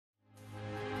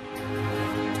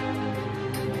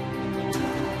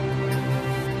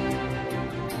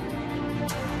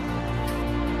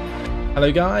Hello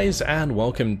guys, and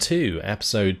welcome to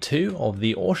episode 2 of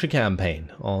the Orsha campaign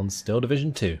on Steel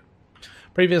Division 2.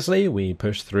 Previously we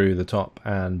pushed through the top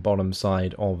and bottom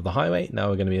side of the highway. Now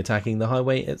we're going to be attacking the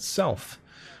highway itself.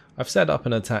 I've set up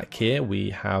an attack here.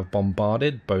 We have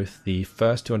bombarded both the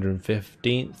 1st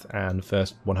 215th and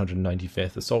 1st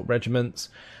 195th Assault Regiments,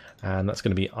 and that's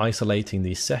going to be isolating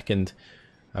the 2nd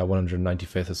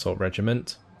 195th Assault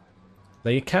Regiment.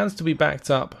 They can still be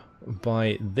backed up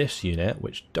by this unit,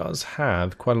 which does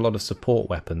have quite a lot of support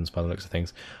weapons by the looks of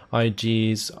things.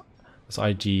 IGs, that's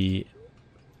IG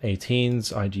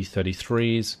 18s, IG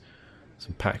 33s,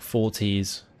 some PaK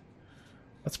 40s.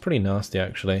 That's pretty nasty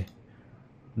actually.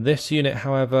 This unit,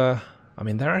 however, I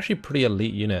mean, they're actually pretty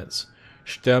elite units.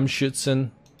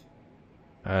 Sturmschützen,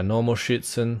 normal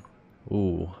Schützen.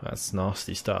 Ooh, that's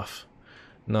nasty stuff.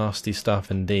 Nasty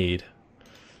stuff indeed.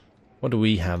 What do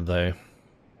we have though?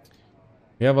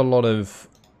 We have a lot of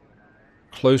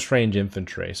close range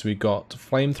infantry. So we've got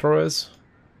flamethrowers.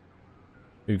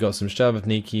 We've got some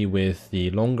Shtravniki with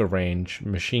the longer range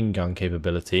machine gun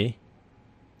capability.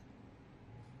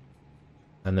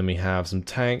 And then we have some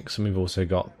tanks, and we've also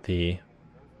got the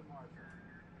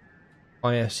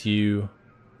ISU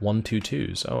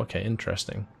 122s. Oh, okay,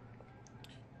 interesting.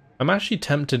 I'm actually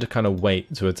tempted to kind of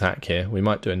wait to attack here. We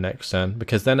might do it next turn,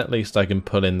 because then at least I can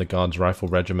pull in the Guards Rifle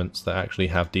regiments that actually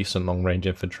have decent long-range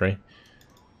infantry,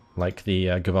 like the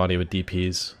Gvardia with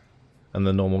DPs and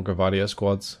the normal Gvardia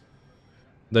squads.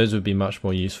 Those would be much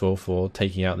more useful for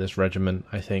taking out this regiment,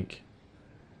 I think,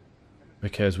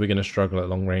 because we're going to struggle at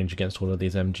long range against all of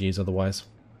these MGs otherwise.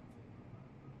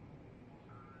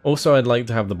 Also, I'd like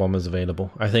to have the bombers available.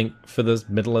 I think for this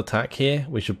middle attack here,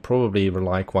 we should probably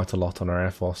rely quite a lot on our air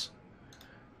force.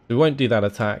 We won't do that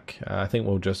attack. I think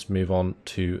we'll just move on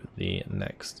to the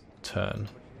next turn.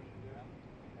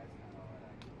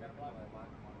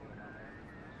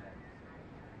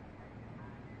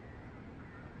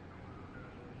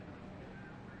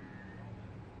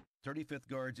 Thirty-Fifth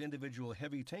Guards Individual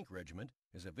Heavy Tank Regiment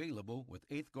is available with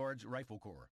 8th Guards Rifle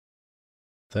Corps.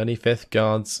 35th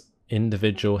Guards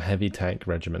Individual Heavy Tank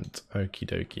Regiment. Okie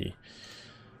dokie.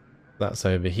 That's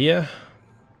over here.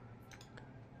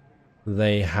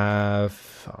 They have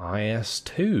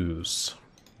IS-2s.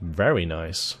 Very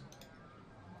nice.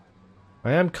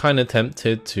 I am kind of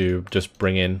tempted to just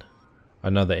bring in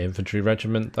another infantry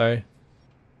regiment though.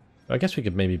 I guess we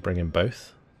could maybe bring in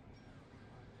both.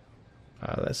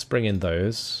 Let's bring in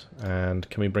those. And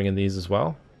can we bring in these as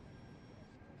well?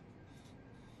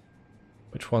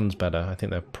 Which one's better? I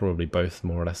think they're probably both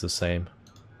more or less the same.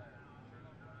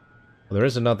 Well, there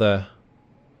is another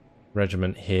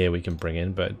regiment here we can bring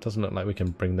in, but it doesn't look like we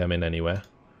can bring them in anywhere.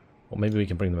 Or maybe we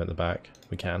can bring them at the back.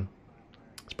 We can.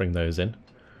 Let's bring those in.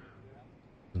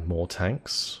 More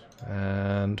tanks.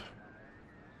 And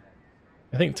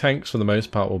I think tanks for the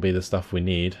most part will be the stuff we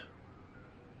need.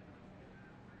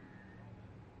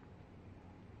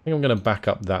 I think I'm going to back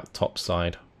up that top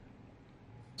side.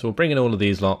 So we'll bring in all of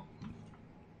these lot.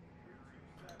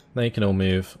 They can all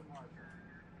move.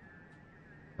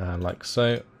 Like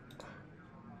so.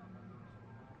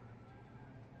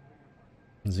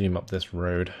 Zoom up this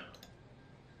road.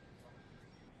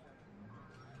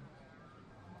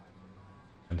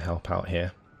 And help out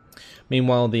here.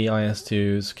 Meanwhile, the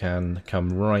IS-2s can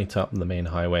come right up the main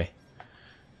highway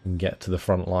and get to the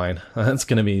front line. That's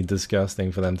going to be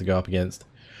disgusting for them to go up against.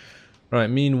 Right,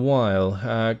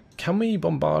 meanwhile, can we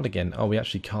bombard again? Oh, we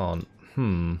actually can't.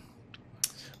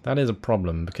 That is a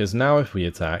problem, because now if we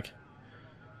attack,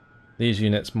 these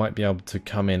units might be able to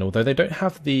come in, although they don't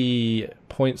have the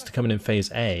points to come in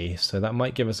phase A, so that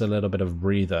might give us a little bit of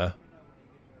breather.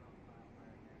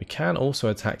 We can also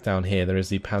attack down here. There is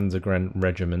the Panzergren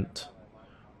Regiment.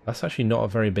 That's actually not a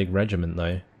very big regiment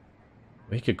though.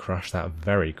 We could crush that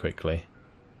very quickly.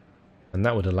 And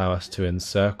that would allow us to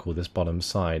encircle this bottom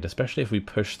side, especially if we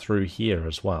push through here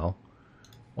as well.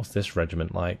 What's this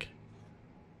regiment like?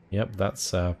 Yep,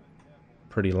 that's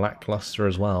pretty lackluster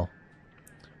as well.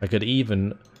 I could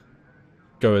even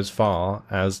go as far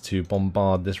as to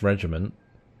bombard this regiment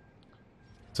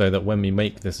so that when we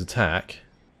make this attack,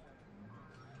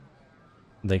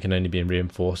 they can only be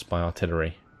reinforced by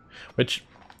artillery, which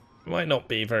might not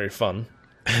be very fun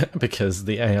because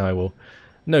the AI will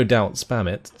no doubt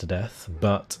spam it to death,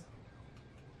 but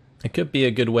it could be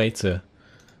a good way to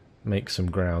make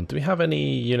some ground. Do we have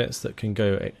any units that can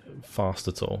go fast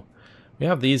at all? We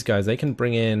have these guys. They can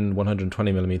bring in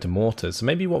 120mm mortars, so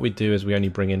maybe what we do is we only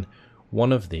bring in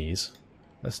one of these.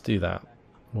 Let's do that.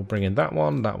 We'll bring in that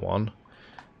one,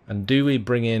 and do we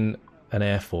bring in an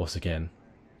air force again?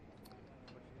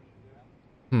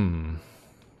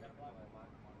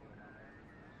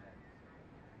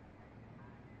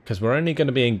 Because we're only going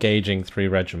to be engaging 3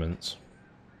 regiments.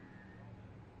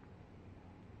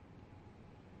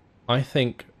 I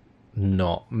think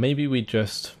not. Maybe we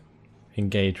just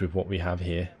engage with what we have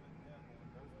here.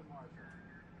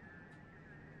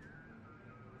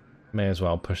 May as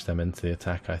well push them into the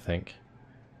attack, I think.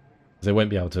 They won't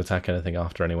be able to attack anything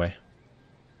after anyway.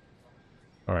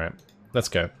 Alright, let's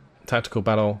go. Tactical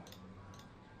battle.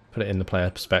 Put it in the player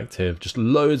perspective. Just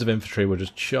loads of infantry. We'll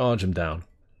just charge them down.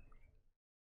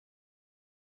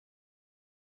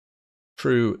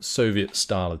 True Soviet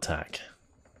style attack.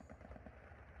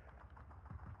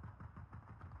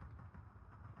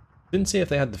 Didn't see if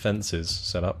they had defenses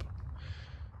set up.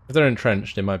 If they're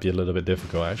entrenched, it might be a little bit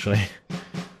difficult actually.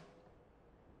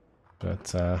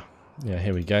 But yeah,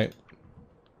 here we go.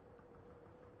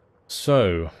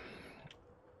 So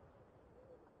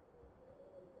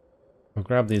we'll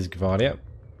grab these Gvardia.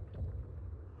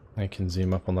 I can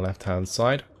zoom up on the left hand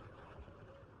side.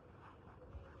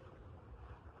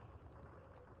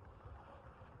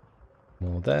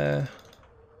 More there.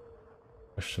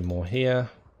 Push some more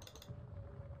here.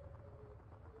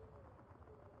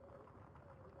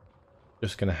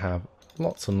 Just going to have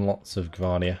lots and lots of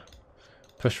Gvardia.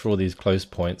 Push for all these close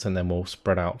points and then we'll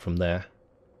spread out from there.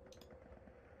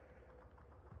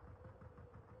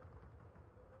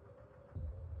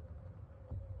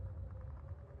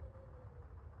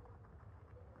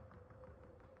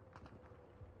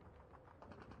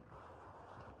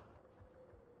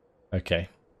 Okay,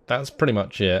 that's pretty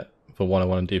much it for what I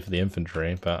want to do for the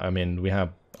infantry, but I mean we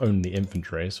have only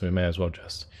infantry, so we may as well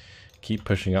just keep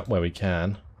pushing up where we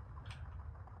can.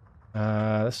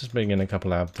 Let's just bring in a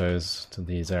couple of avtos to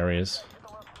these areas.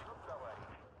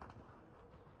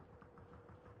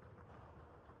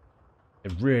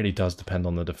 It really does depend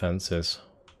on the defenses.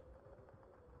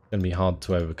 It's going to be hard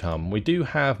to overcome. We do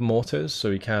have mortars, so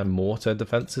we can mortar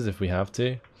defenses if we have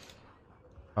to.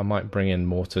 I might bring in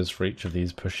mortars for each of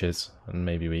these pushes, and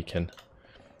maybe we can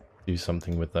do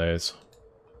something with those.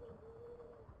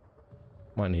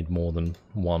 Might need more than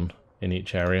one in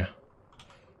each area.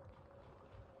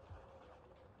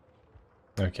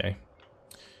 Okay,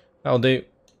 that'll do.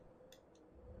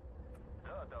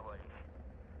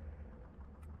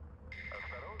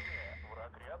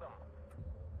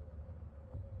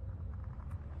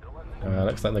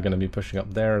 Looks like they're going to be pushing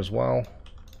up there as well.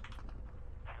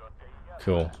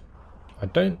 Cool. I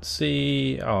don't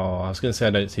see... Oh, I was going to say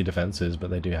I don't see defenses, but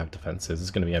they do have defenses. There's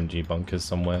going to be MG bunkers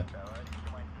somewhere.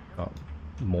 Oh,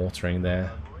 mortaring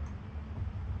there.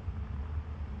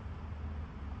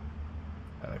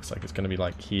 That looks like it's going to be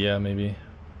like here, maybe.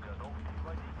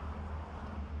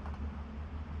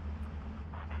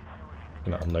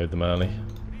 I'm going to unload them early.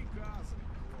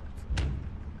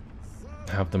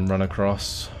 Have them run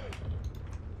across.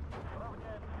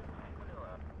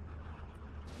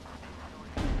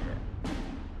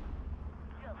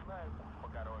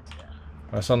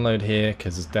 Let's unload here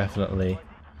because there's definitely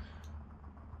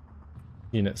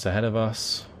units ahead of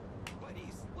us.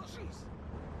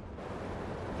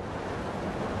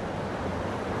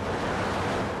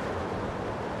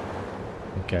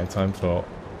 Okay, time for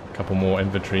a couple more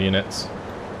infantry units.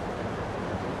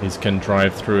 These can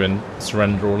drive through and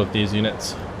surrender all of these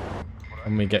units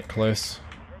when we get close.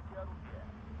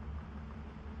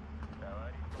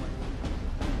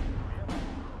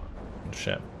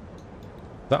 Shit.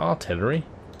 Is that artillery?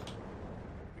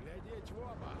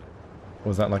 Or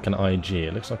was that like an IG?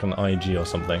 It looks like an IG or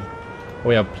something. Oh,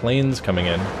 we have planes coming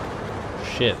in.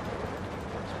 Shit.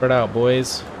 Spread out,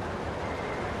 boys.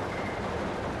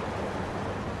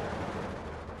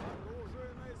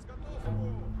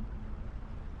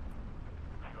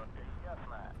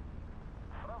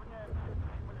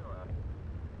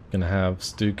 Gonna have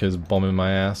Stukas bombing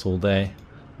my ass all day.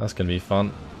 That's gonna be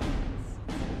fun.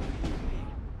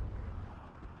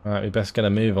 Alright, we best get a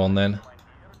move on then.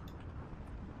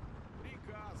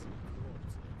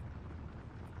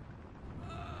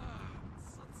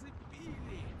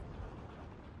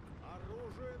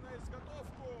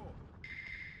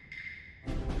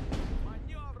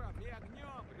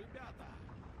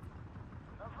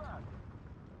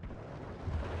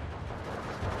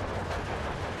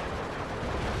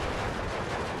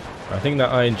 I think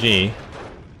that IG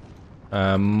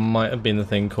might have been the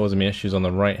thing causing me issues on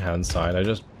the right hand side. I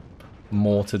just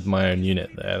mortared my own unit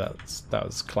there. That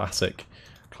was classic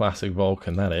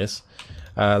Vulcan, that is.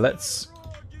 Let's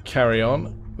carry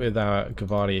on with our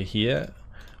Gvardia here.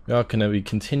 We are going to be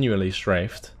continually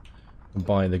strafed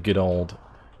by the good old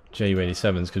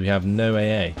Ju-87s because we have no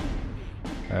AA.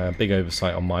 Big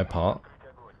oversight on my part.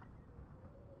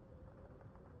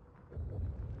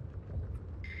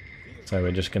 So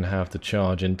we're just going to have to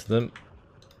charge into them.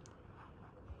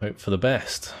 Hope for the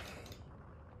best.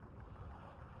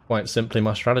 Quite simply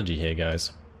my strategy here,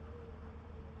 guys.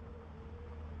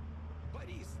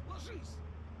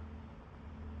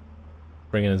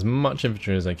 Bring in as much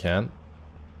infantry as I can.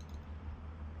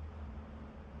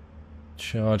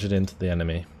 Charge it into the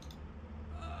enemy.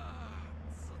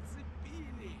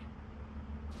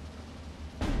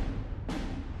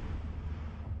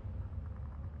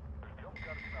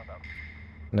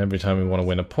 And every time we want to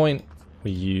win a point,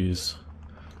 we use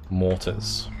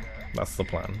mortars. That's the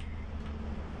plan.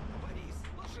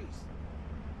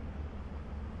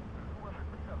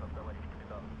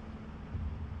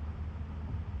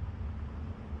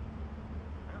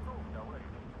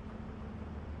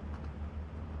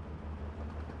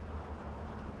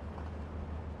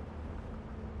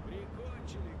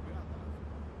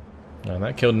 And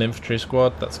that killed an infantry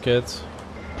squad, that's good.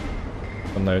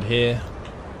 Unload here.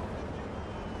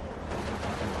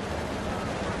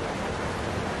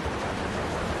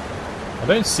 I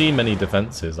don't see many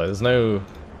defenses, like there's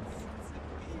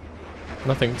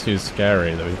nothing too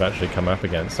scary that we've actually come up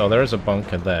against. Oh, there is a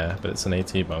bunker there, but it's an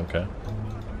AT bunker.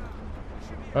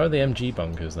 Where are the MG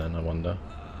bunkers then, I wonder?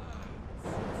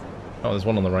 Oh, there's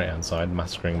one on the right hand side,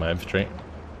 massacring my infantry.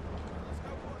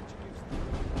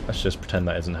 Let's just pretend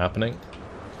that isn't happening.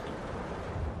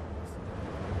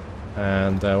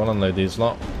 And we'll unload these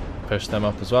lot, push them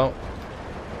up as well.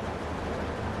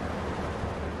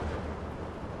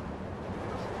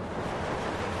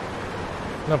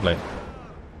 Lovely.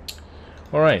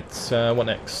 Alright, what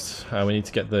next? We need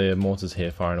to get the mortars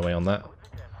here firing away on that.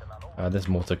 This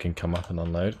mortar can come up and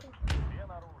unload.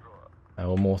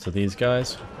 We'll mortar these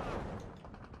guys.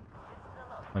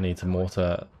 I need to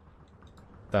mortar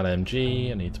that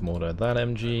MG, I need to mortar that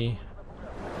MG.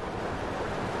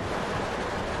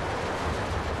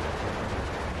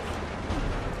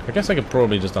 I guess I could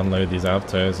probably just unload these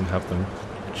Avtos and have them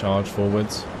charge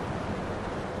forwards.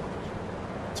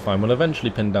 It's fine, we'll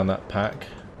eventually pin down that pack.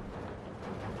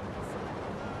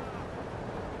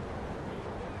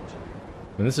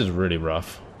 And this is really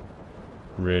rough.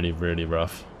 Really, really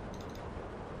rough.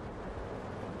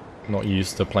 Not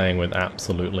used to playing with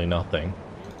absolutely nothing.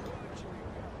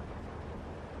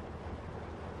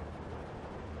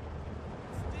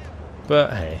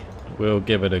 But hey, we'll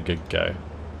give it a good go.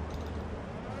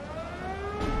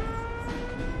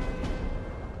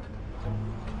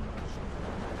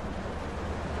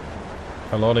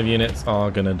 A lot of units are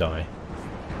gonna die.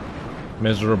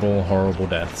 Miserable, horrible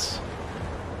deaths.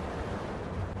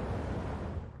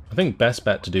 I think best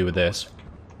bet to do with this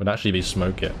would actually be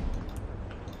smoke it.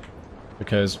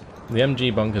 Because the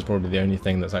MG bunker is probably the only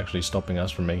thing that's actually stopping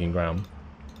us from making ground.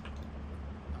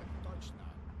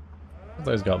 What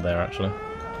those got there, actually?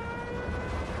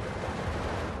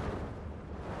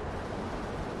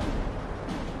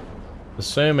 There's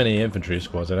so many infantry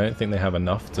squads, I don't think they have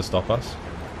enough to stop us.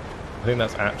 I think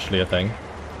that's actually a thing.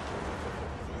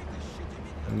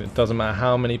 And it doesn't matter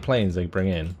how many planes they bring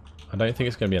in. I don't think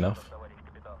it's going to be enough.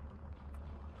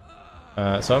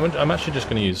 So I'm actually just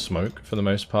going to use smoke for the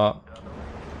most part.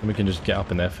 And we can just get up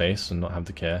in their face and not have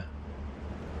to care.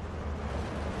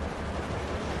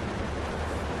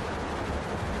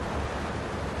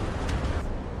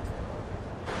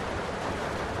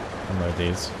 Unload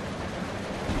these.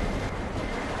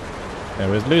 Yeah,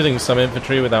 we're losing some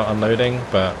infantry without unloading,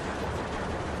 but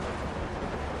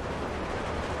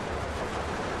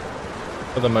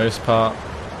for the most part,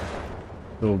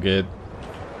 it's all good.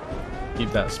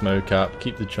 Keep that smoke up,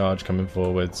 keep the charge coming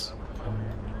forwards.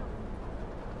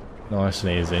 Nice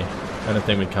and easy.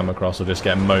 Anything we come across will just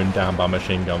get mown down by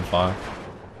machine gun fire.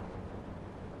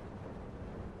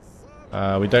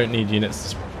 We don't need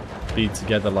units to be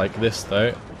together like this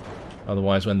though.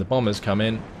 Otherwise when the bombers come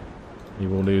in, you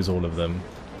will lose all of them.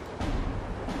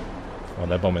 Well,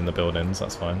 they're bombing the buildings,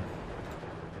 that's fine.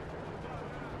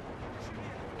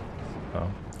 Oh,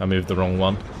 I moved the wrong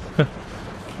one.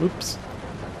 Oops.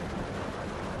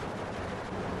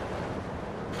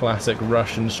 Classic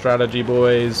Russian strategy,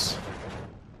 boys.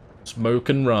 Smoke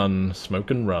and run,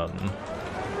 smoke and run.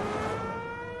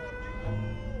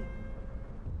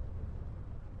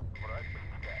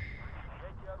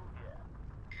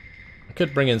 I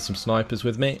could bring in some snipers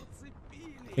with me.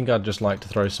 I think I'd just like to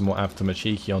throw some more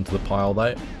Avtomachiki onto the pile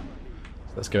though. So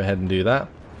let's go ahead and do that.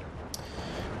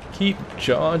 Keep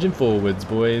charging forwards,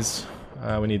 boys.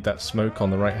 We need that smoke on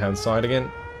the right hand side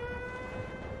again.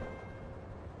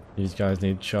 These guys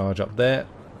need charge up there.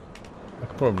 I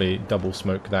could probably double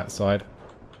smoke that side.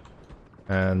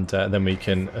 And then we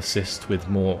can assist with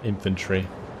more infantry.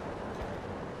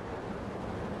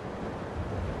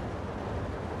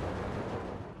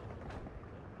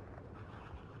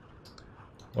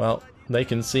 Well, they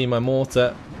can see my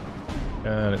mortar,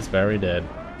 and it's very dead.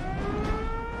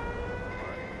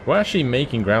 We're actually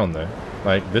making ground though.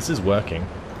 Like, this is working.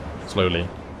 Slowly,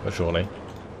 but surely.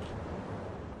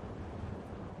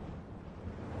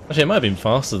 Actually, it might have been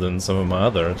faster than some of my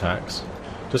other attacks.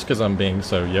 Just because I'm being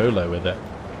so YOLO with it.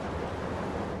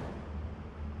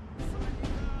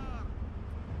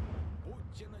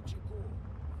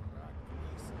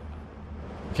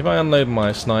 If I unload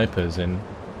my snipers in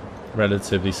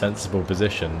relatively sensible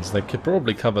positions, they could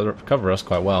probably cover us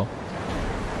quite well.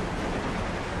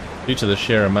 Due to the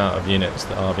sheer amount of units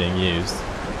that are being used.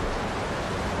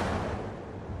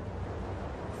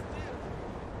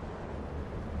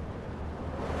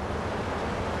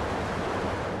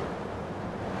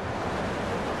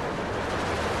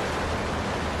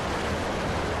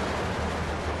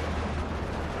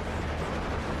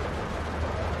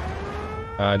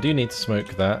 I do need to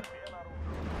smoke that.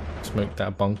 Smoke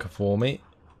that bunker for me.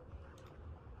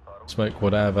 Smoke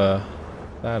whatever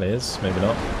that is. Maybe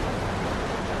not.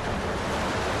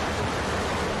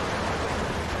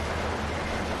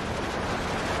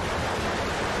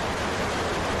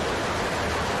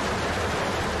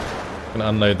 I'm gonna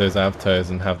unload those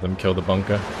avtos and have them kill the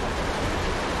bunker.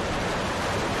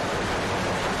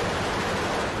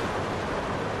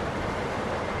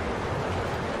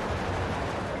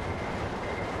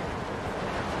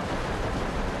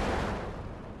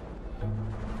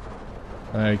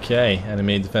 Okay,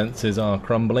 enemy defences are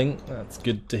crumbling. That's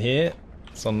good to hear.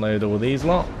 Let's unload all these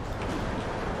lot.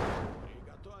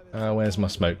 Where's my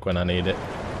smoke when I need it?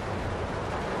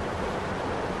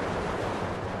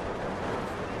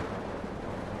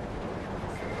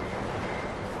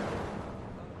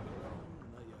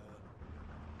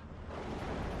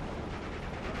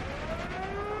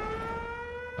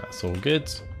 That's all good.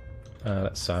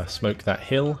 Let's smoke that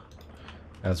hill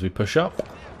as we push up.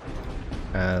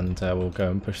 And we'll go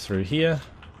and push through here.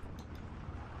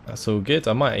 That's all good.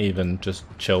 I might even just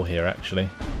chill here actually.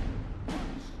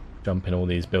 Jump in all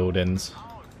these buildings.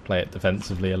 Play it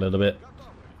defensively a little bit.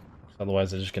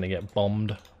 Otherwise they're just going to get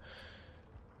bombed.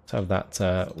 Let's have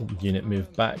that unit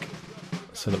move back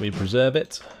so that we preserve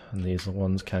it. And these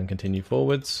ones can continue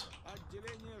forwards.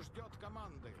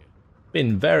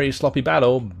 Been very sloppy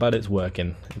battle, but it's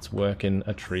working. It's working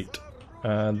a treat.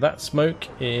 That smoke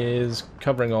is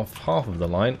covering off half of the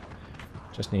line.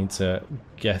 Just need to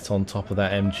get on top of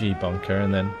that MG bunker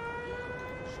and then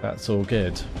that's all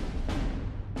good.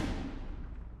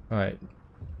 Right,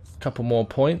 a couple more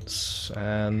points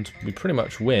and we pretty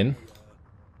much win.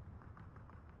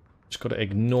 Just got to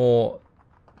ignore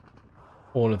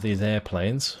all of these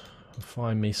airplanes and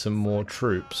find me some more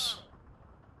troops.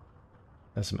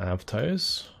 There's some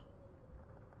avtos.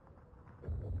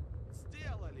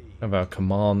 Of our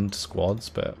command squads,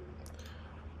 but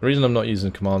the reason I'm not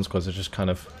using command squads is just kind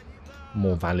of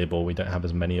more valuable. We don't have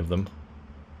as many of them.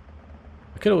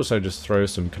 I could also just throw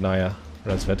some Kanaya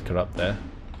Razvedka up there.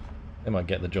 They might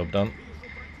get the job done.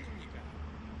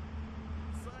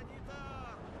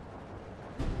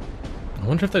 I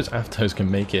wonder if those avtos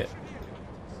can make it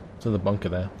to the bunker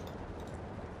there.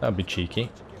 That would be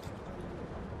cheeky.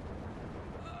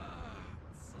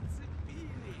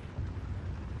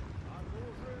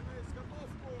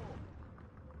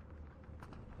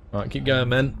 Right, keep going,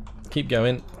 men. Keep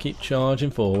going. Keep charging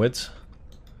forwards.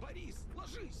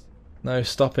 No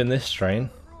stopping this train.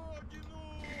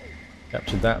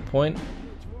 Captured that point.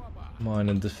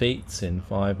 Minor defeats in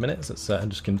 5 minutes. Let's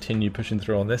just continue pushing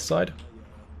through on this side.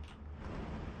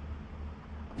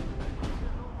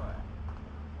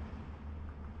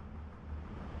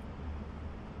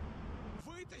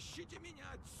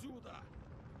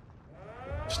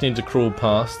 Just need to crawl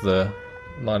past the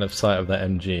line of sight of that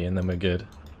MG and then we're good.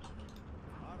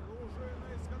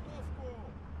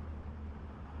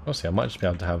 Obviously, I might just be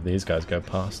able to have these guys go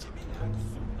past.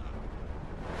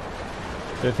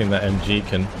 Don't think that MG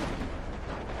can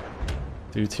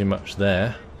do too much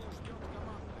there.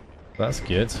 That's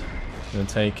good. I'm going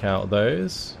to take out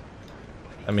those.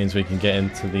 That means we can get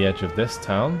into the edge of this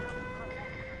town.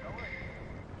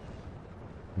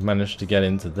 Managed to get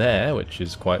into there, which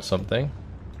is quite something.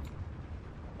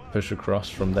 Push across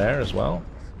from there as well.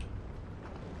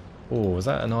 Oh, was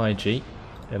that an IG?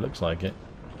 It looks like it.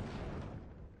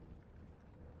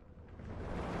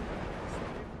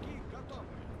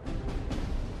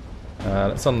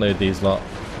 Let's unload these lot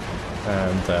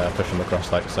and push them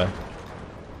across like so.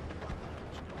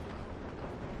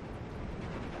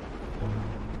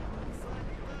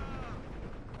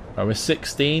 Right, we're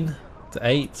 16 to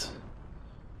 8.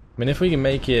 I mean, if we can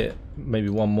make it maybe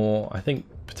one more, I think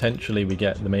potentially we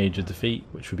get the major defeat,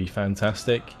 which would be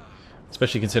fantastic.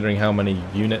 especially considering how many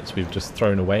units we've just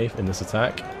thrown away in this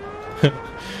attack.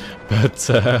 But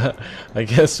I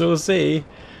guess we'll see.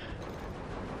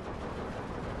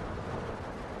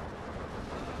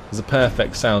 There's a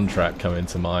perfect soundtrack coming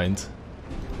to mind.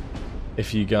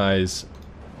 If you guys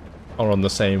are on the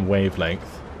same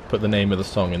wavelength, put the name of the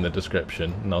song in the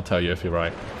description and I'll tell you if you're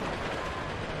right.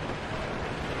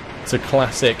 It's a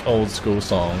classic old school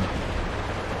song.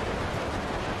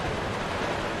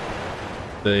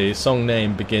 The song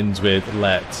name begins with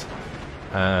let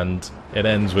and it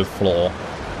ends with floor.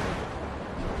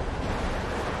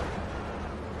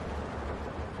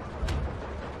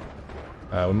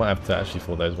 We might have to actually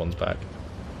fall those ones back.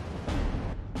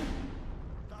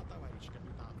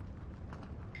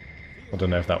 I don't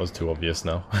know if that was too obvious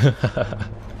now.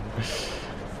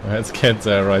 Let's get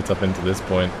right up into this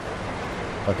point.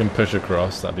 If I can push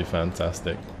across, that'd be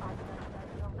fantastic.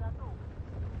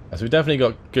 So we've definitely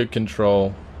got good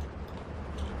control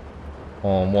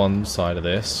on one side of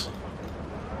this.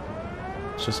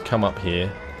 Let's just come up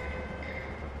here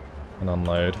and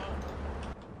unload.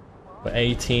 We're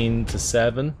 18 to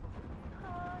 7.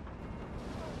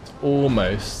 It's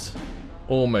almost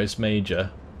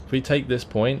major. If we take this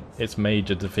point, it's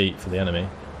major defeat for the enemy,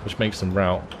 which makes them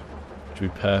rout, which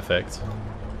would be perfect.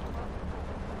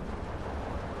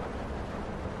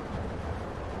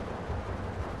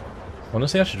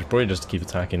 Honestly, I should probably just keep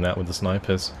attacking that with the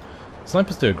snipers.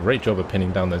 Snipers do a great job of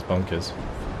pinning down those bunkers.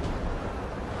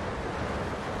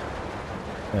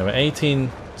 Yeah, we're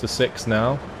 18 to 6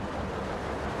 now.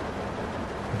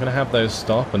 I'm going to have those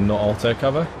stop and not auto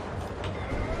cover.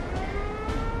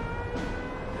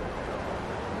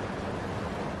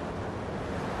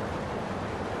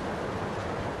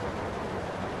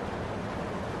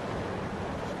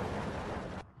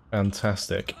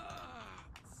 Fantastic.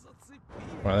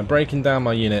 Right, I'm breaking down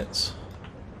my units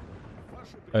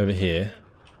over here.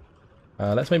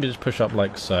 Let's maybe just push up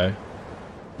like so.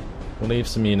 We'll leave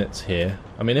some units here.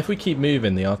 I mean, if we keep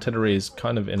moving, the artillery is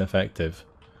kind of ineffective,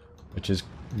 which is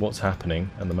what's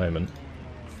happening at the moment.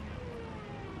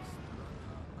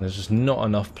 There's just not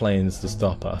enough planes to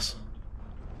stop us.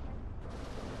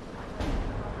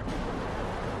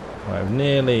 Right, I've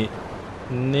nearly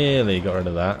got rid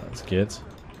of that. That's good.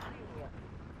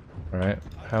 Right,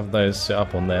 have those sit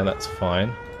up on there. That's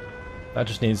fine. That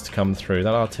just needs to come through.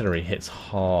 That artillery hits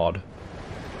hard.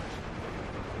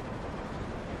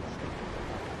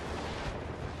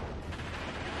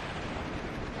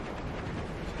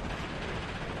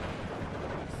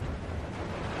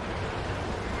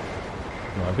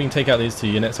 If we can take out these 2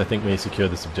 units, I think we secure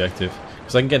this objective.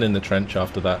 Because I can get in the trench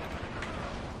after that.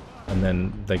 And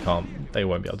then they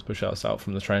won't be able to push us out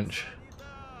from the trench.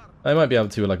 They might be able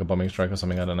to with like a bombing strike or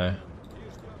something, I don't know.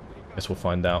 Guess we'll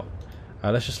find out.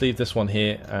 Let's just leave this one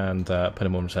here and put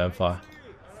him on reserve fire.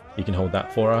 He can hold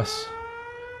that for us.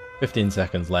 15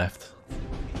 seconds left.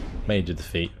 Major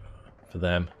defeat for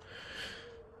them.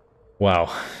 Wow.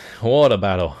 What a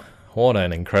battle. What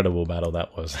an incredible battle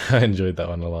that was. I enjoyed that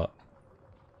one a lot.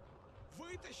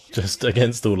 Just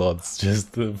against all odds, just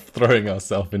throwing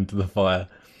ourselves into the fire.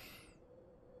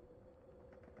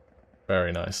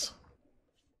 Very nice.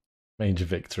 Major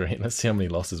victory. Let's see how many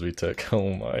losses we took.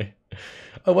 Oh my.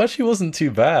 Oh, actually wasn't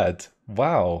too bad.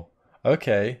 Wow.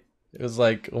 Okay. It was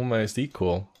like almost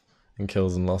equal in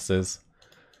kills and losses.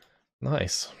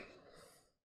 Nice.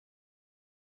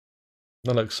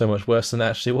 That looks so much worse than it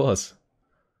actually was.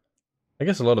 I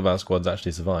guess a lot of our squads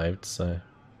actually survived, so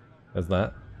there's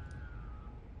that.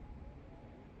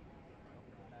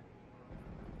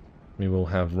 We will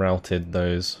have routed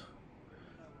those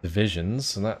divisions,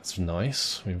 so that's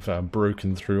nice. We've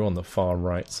broken through on the far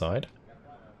right side.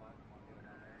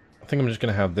 I think I'm just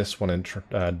going to have this one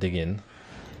dig in.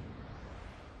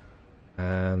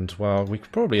 And, well, we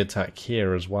could probably attack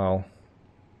here as well.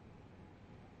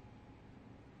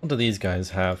 What do these guys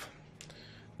have?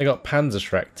 They got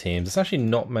Panzerschreck teams. There's actually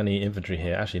not many infantry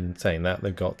here. Actually, saying that,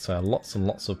 they've got lots and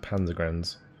lots of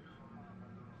Panzergrens.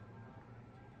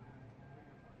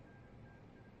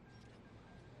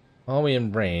 Are we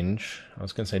in range? I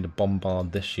was going to say to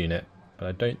bombard this unit, but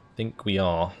I don't think we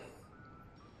are.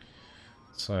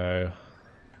 So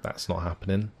that's not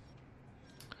happening.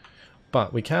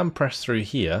 But we can press through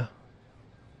here.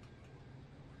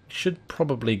 Should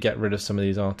probably get rid of some of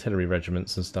these artillery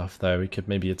regiments and stuff though. We could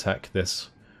maybe attack this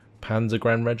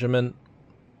Panzergren regiment.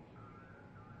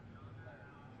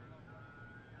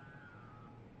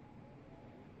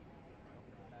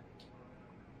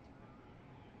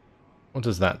 What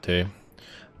does that do?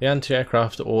 The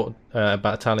anti-aircraft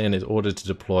battalion is ordered to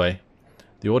deploy.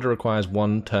 The order requires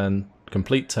 1 turn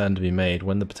complete turn to be made.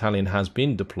 When the battalion has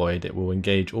been deployed, it will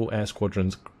engage all air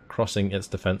squadrons crossing its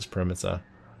defense perimeter.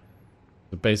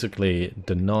 It basically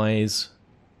denies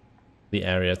the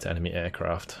area to enemy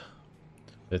aircraft.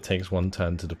 It takes 1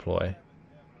 turn to deploy.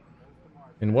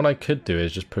 And what I could do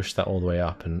is just push that all the way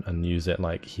up and use it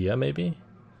like here maybe.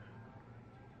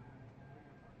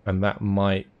 And that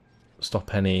might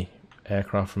stop any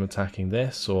aircraft from attacking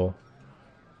this, or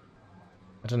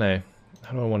I don't know.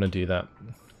 How do I want to do that?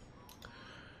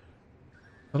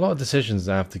 A lot of decisions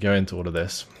that have to go into all of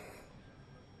this.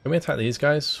 Can we attack these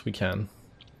guys? We can.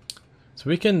 So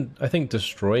we can, I think,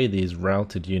 destroy these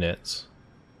routed units.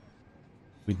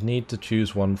 We'd need to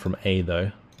choose one from A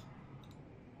though.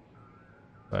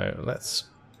 So let's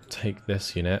take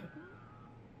this unit.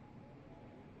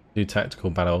 Do tactical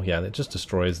battle. Yeah, it just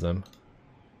destroys them.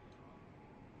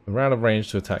 We're out of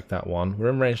range to attack that one. We're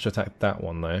in range to attack that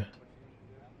one though.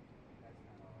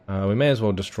 We may as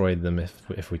well destroy them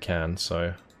if we can,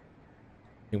 so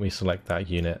I think we select that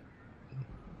unit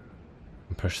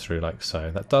and push through like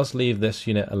so. That does leave this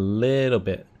unit a little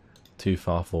bit too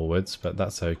far forwards, but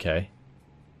that's okay.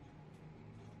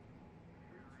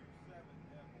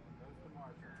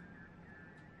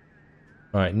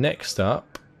 Alright, next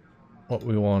up, what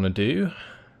we want to do,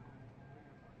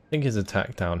 I think, is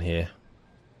attack down here.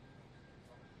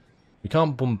 We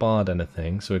can't bombard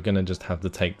anything, so we're going to just have to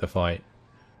take the fight.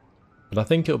 But I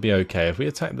think it'll be okay. If we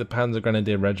attack the Panzer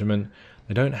Grenadier Regiment,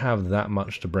 they don't have that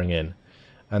much to bring in.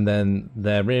 And then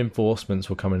their reinforcements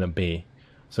will come in at B.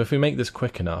 So if we make this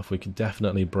quick enough, we could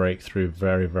definitely break through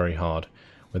very, very hard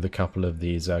with a couple of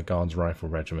these Guards Rifle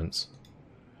regiments.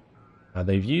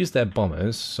 They've used their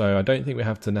bombers, so I don't think we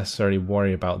have to necessarily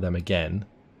worry about them again.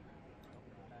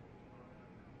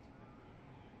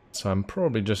 So I'm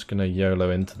probably just going to YOLO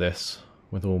into this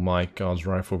with all my Guards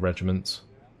Rifle regiments.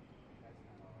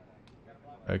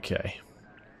 Okay.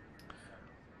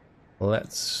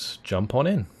 Let's jump on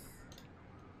in.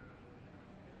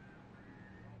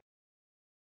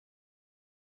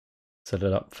 Set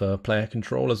it up for player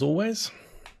control as always.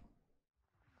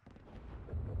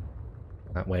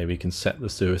 That way we can set the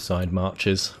suicide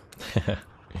marches.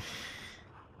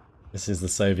 This is the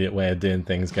Soviet way of doing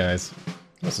things, guys.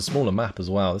 That's a smaller map as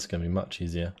well. This is going to be much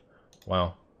easier.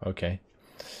 Wow, okay.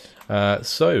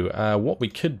 So what we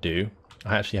could do,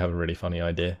 I actually have a really funny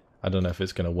idea. I don't know if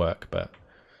it's going to work, but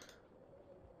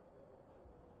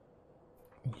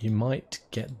you might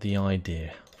get the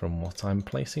idea from what I'm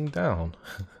placing down.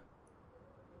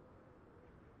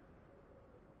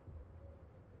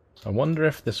 I wonder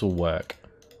if this will work.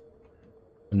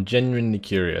 I'm genuinely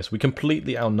curious. We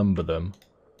completely outnumber them,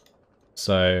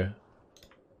 so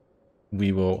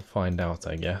we will find out,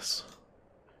 I guess.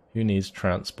 Who needs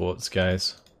transports,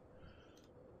 guys?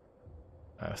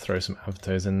 Throw some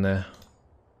avtos in there.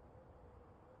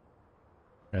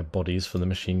 Bodies for the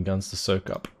machine guns to soak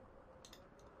up.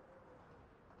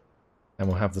 And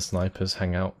we'll have the snipers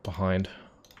hang out behind.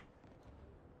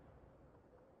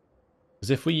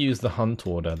 Because if we use the hunt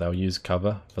order, they'll use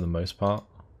cover for the most part.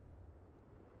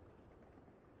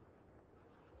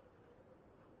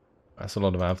 That's a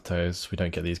lot of avtos. We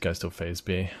don't get these guys till phase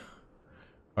B.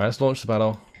 Alright, let's launch the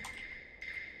battle.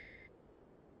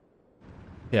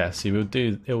 Yeah, see,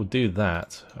 it will do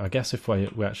that. I guess if we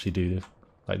actually do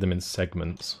like them in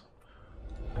segments,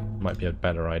 might be a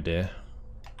better idea.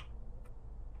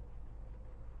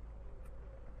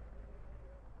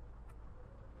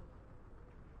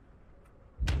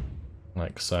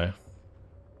 Like so.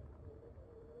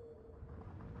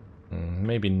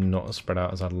 Maybe not as spread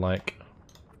out as I'd like.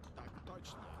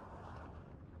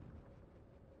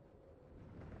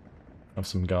 Have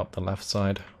some go up the left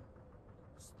side.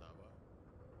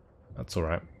 That's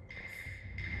alright.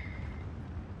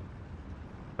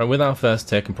 Right, with our first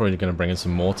tick, I'm probably going to bring in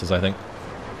some mortars, I think.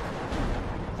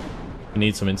 We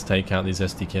need something to take out these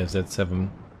SDKZ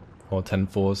 7 or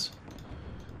 10-4s.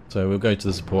 So we'll go to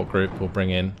the support group, we'll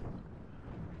bring in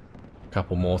a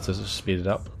couple mortars to speed it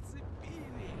up.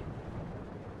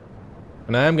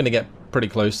 And I am going to get pretty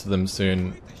close to them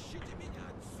soon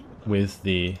with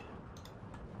the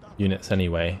units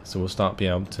anyway, so we'll start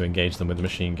being able to engage them with the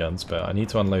machine guns, but I need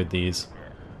to unload these,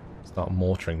 start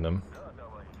mortaring them.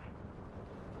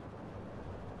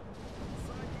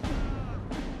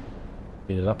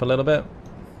 Speed it up a little bit.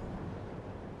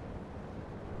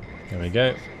 There we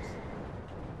go.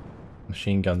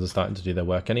 Machine guns are starting to do their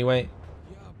work anyway.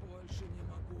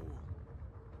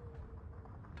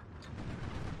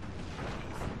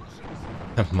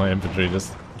 Have my infantry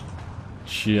just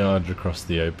charge across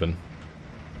the open.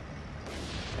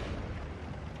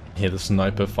 Hear the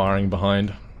sniper firing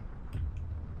behind.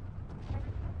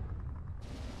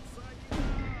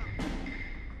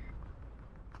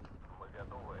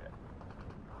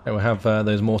 Right, we'll have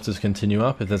those mortars continue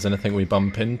up. If there's anything we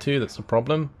bump into that's a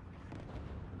problem,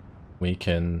 we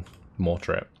can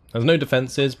mortar it. There's no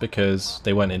defenses because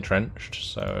they weren't entrenched,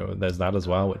 so there's that as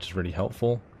well, which is really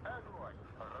helpful.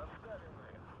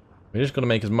 We just got to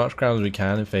make as much ground as we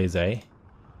can in phase A,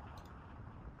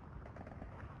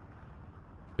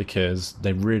 because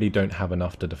they really don't have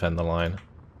enough to defend the line.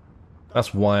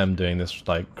 That's why I'm doing this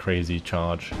like crazy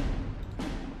charge.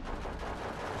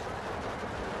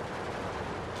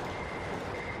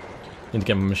 Need to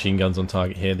get my machine guns on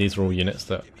target here. These are all units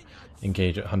that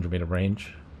engage at 100 meter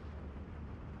range.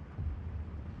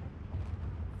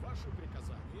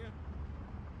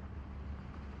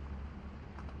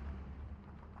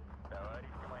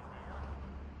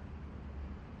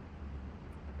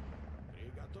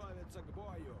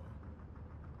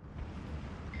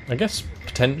 I guess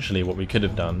potentially what we could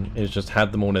have done is just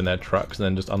had them all in their trucks and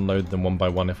then just unload them one by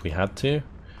one if we had to.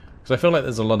 Because I feel like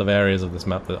there's a lot of areas of this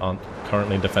map that aren't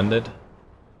currently defended.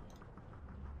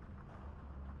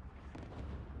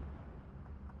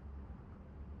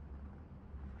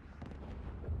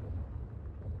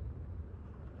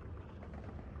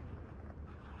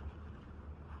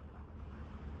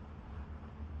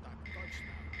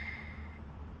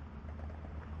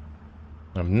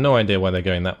 I have no idea why they're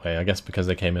going that way. I guess because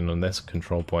they came in on this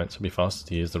control point, so it'd be faster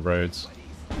to use the roads.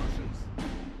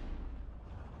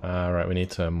 Right, we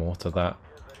need to mortar that.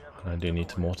 And I do need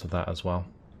to mortar that as well.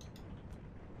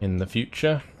 In the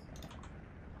future.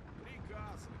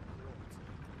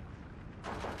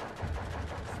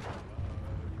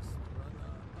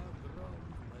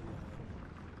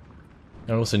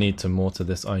 I also need to mortar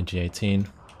this IG-18.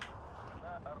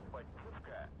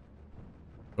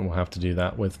 But we'll have to do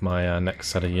that with my next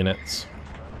set of units.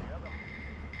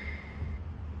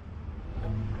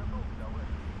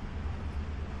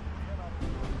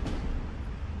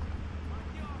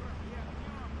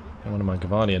 And one of my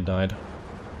Gavardia died.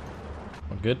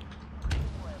 Not good.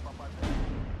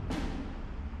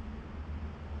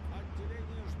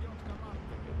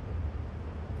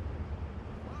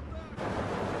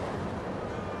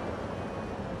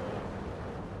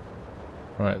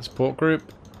 Right, support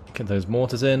group. Get those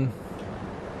mortars in.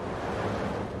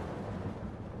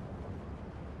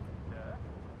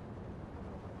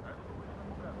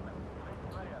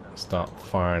 Start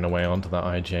firing away onto that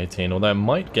IG-18, although it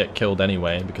might get killed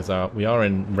anyway because we are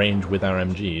in range with our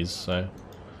MGs, so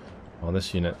well,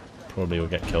 this unit probably will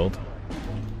get killed.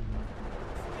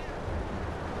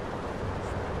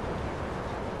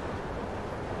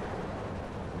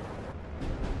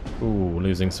 Ooh,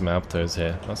 losing some Avtos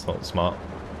here. That's not smart.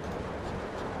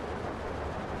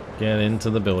 Get into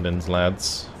the buildings,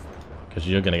 lads, because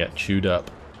you're going to get chewed up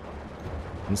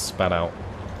and spat out.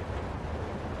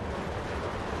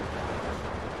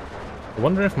 I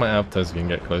wonder if my Avtos can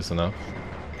get close enough.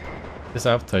 This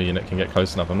Avto unit can get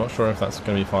close enough. I'm not sure if that's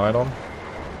going to be fired on.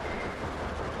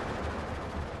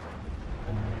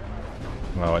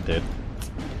 Wow, I did.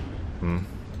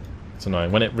 It's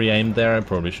annoying. When it re-aimed there, I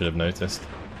probably should have noticed.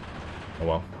 Oh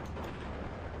well.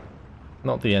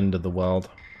 Not the end of the world.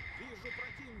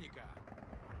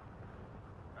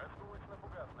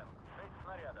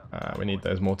 We need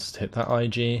those mortars to hit that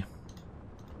IG.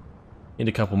 Need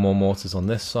a couple more mortars on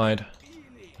this side.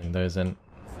 Bring those in.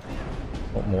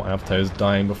 Want more Avtos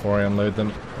dying before I unload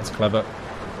them. That's clever.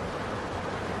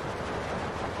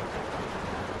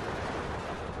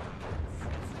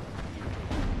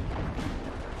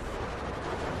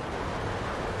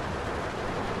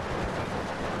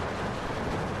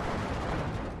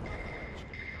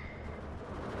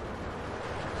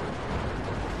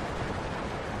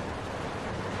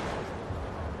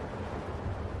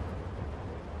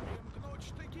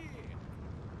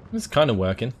 It's kind of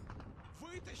working.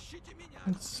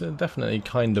 It's definitely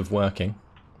kind of working.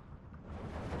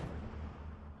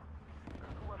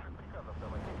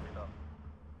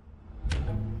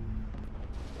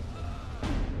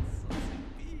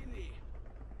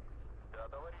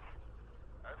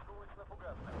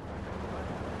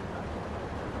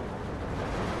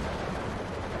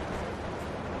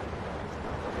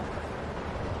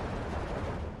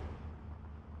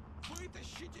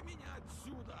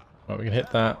 Right, we can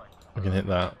hit that. We can hit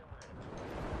that.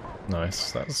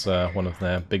 Nice. That's one of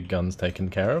their big guns taken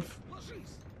care of.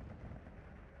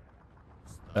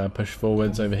 Push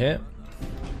forwards over here.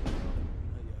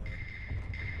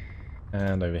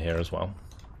 And over here as well.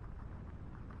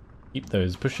 Keep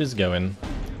those pushes going.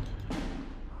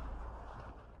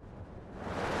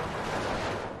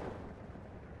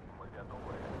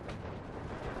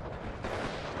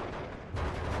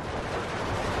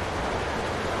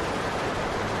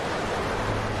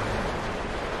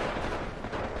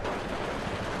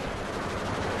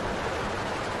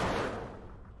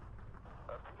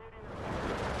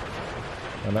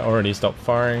 And that already stopped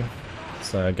firing.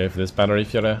 So go for this battery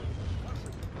Führer.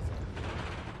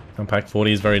 Impact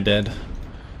 40 is very dead.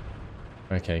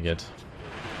 Okay, good.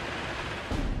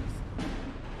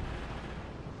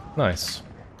 Nice.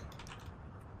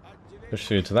 Push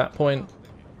through to that point.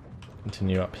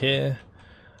 Continue up here.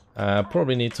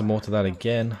 Probably need to mortar that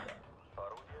again.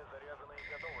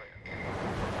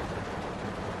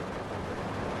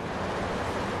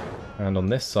 And on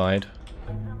this side,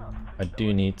 I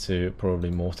do need to probably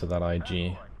mortar that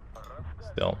IG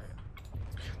still.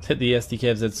 Let's hit the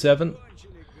SDKFZ7.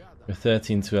 We're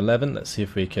 13 to 11. Let's see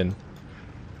if we can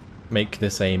make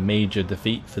this a major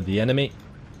defeat for the enemy.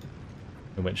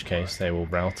 In which case they will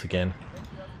rout again.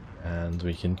 And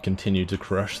we can continue to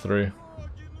crush through.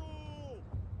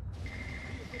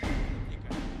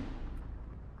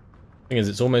 Thing is,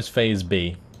 it's almost phase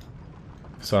B.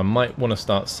 So I might want to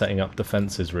start setting up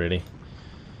defenses really.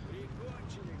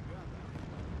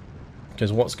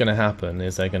 Because what's going to happen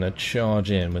is they're going to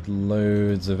charge in with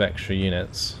loads of extra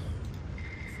units.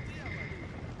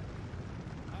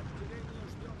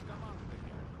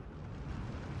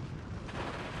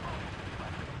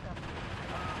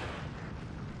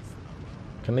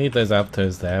 Can leave those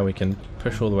Altos there. We can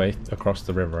push all the way across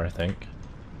the river, I think.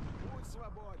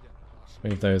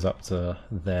 Move those up to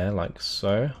there, like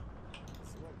so.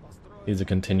 These are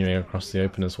continuing across the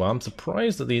open as well. I'm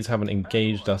surprised that these haven't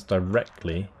engaged us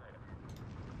directly.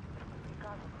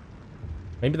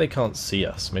 Maybe they can't see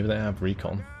us. Maybe they have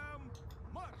recon.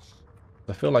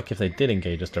 I feel like if they did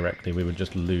engage us directly, we would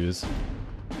just lose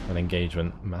an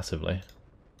engagement massively.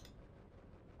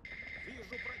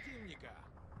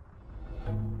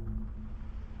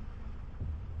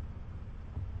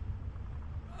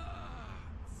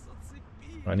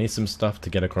 I need some stuff to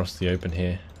get across the open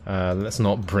here. Let's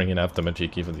not bring in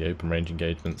Avtomachiki for the open range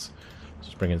engagements.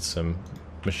 Just bring in some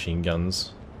machine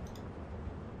guns.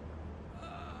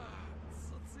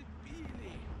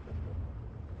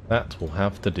 That will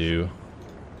have to do.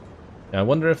 Yeah, I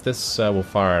wonder if this will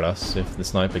fire at us if the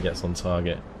sniper gets on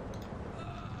target.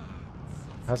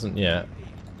 Hasn't yet.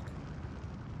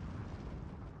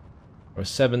 We're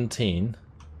 17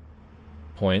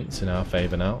 points in our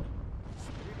favour now.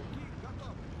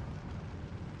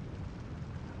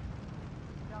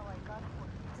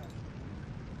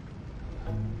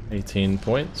 $18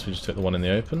 points. We just took the one in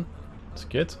the open. That's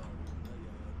good.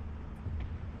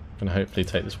 Can hopefully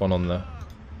take this one on the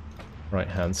right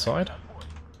hand side.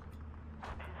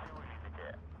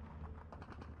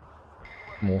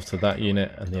 More to that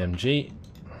unit and the MG.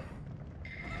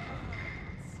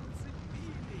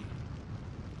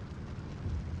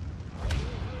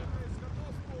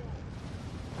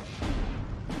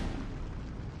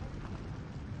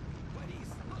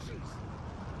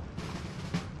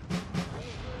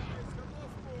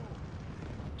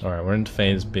 Alright, we're into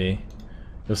phase B.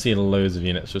 You'll see loads of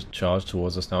units just charge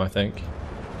towards us now, I think.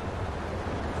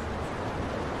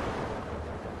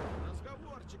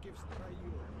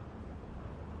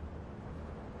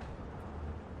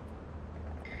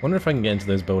 Wonder if I can get into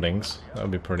those buildings. That would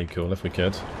be pretty cool if we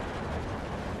could.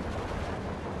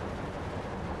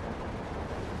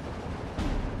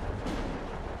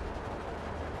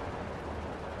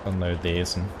 Unload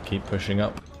these and keep pushing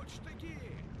up.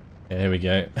 Yeah, here we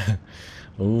go.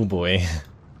 Oh boy.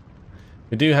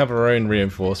 We do have our own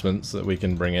reinforcements that we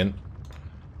can bring in.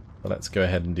 But let's go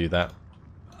ahead and do that.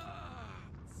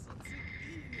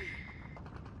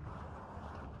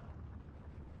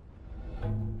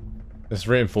 This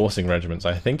reinforcing regiments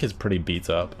I think is pretty beat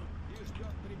up.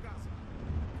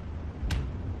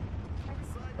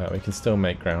 But we can still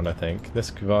make ground, I think. This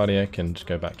Guardia can just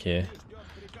go back here.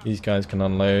 These guys can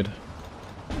unload.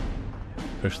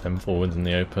 Push them forwards in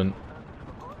the open.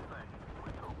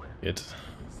 Good.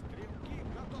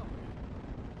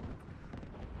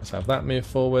 Let's have that move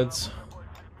forwards.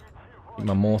 Keep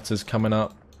my mortars coming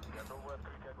up.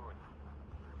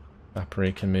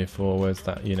 Battery can move forwards,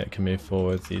 that unit can move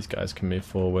forwards, these guys can move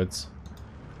forwards.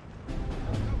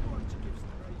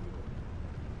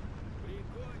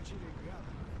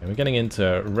 Okay, we're getting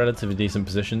into relatively decent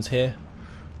positions here.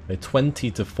 We're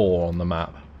 20 to 4 on the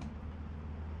map.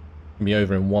 We'll be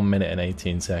over in 1 minute and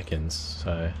 18 seconds,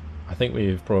 so I think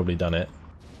we've probably done it.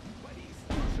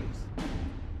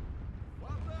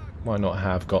 Might not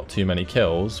have got too many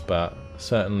kills, but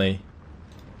certainly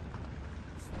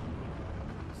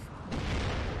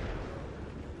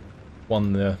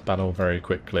won the battle very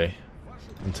quickly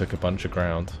and took a bunch of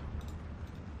ground,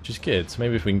 which is good. So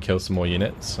maybe if we can kill some more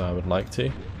units, I would like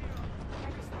to.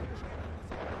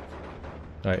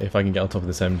 Right, if I can get on top of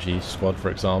this MG squad, for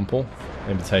example,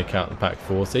 maybe take out the Pack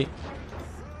 40.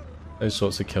 Those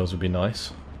sorts of kills would be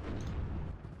nice.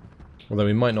 Although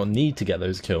we might not need to get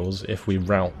those kills if we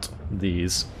rout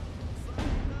these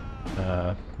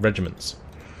regiments.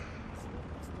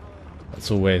 That's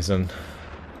always an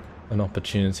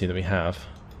opportunity that we have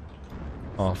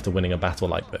after winning a battle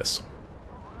like this.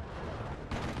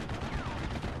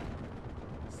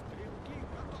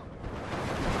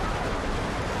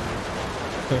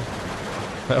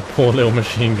 That poor little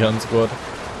machine gun squad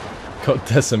got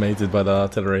decimated by the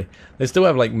artillery. They still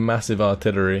have like massive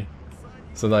artillery.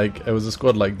 So like it was a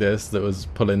squad like this that was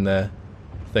pulling their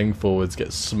thing forwards,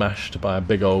 get smashed by a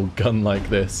big old gun like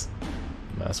this.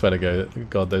 I swear to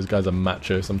God, those guys are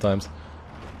macho sometimes.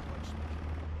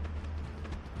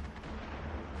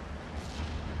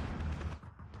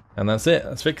 And that's it.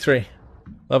 That's victory.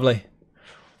 Lovely.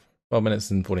 12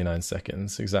 minutes and 49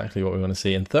 seconds. Exactly what we want to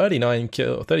see. And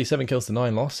 37 kills to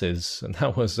 9 losses. And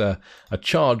that was a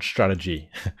charge strategy.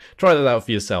 Try that out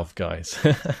for yourself, guys.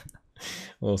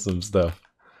 Awesome stuff.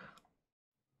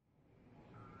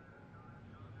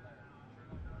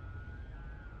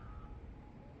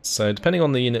 So depending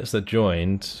on the units that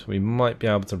joined, we might be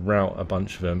able to rout a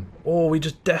bunch of them. Oh, we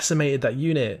just decimated that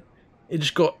unit.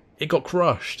 It got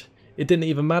crushed. It didn't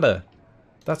even matter.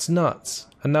 That's nuts.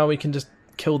 And now we can just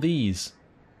kill these.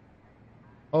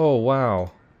 Oh,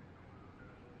 wow.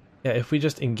 Yeah, if we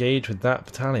just engage with that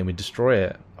battalion, we destroy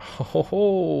it.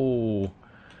 Oh,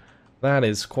 that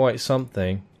is quite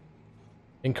something.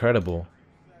 Incredible.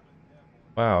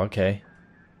 Wow, okay.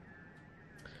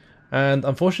 And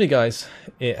unfortunately, guys,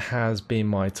 it has been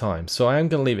my time. So I am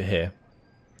going to leave it here.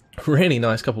 Really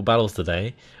nice couple battles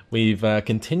today. We've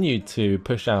continued to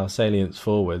push our salients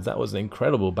forwards. That was an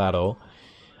incredible battle.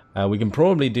 We can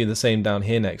probably do the same down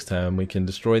here next turn. We can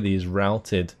destroy these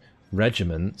routed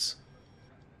regiments.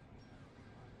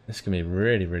 This can be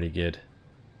really, really good.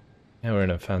 Yeah, we're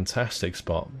in a fantastic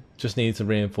spot. Just need to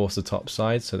reinforce the top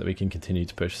side so that we can continue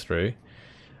to push through.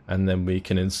 And then we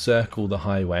can encircle the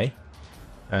highway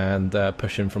and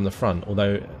push in from the front.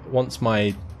 Although, once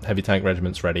my heavy tank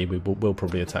regiment's ready, we'll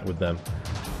probably attack with them.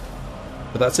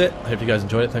 But that's it. I hope you guys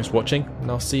enjoyed it. Thanks for watching,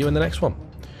 and I'll see you in the next one.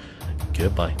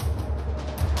 Goodbye.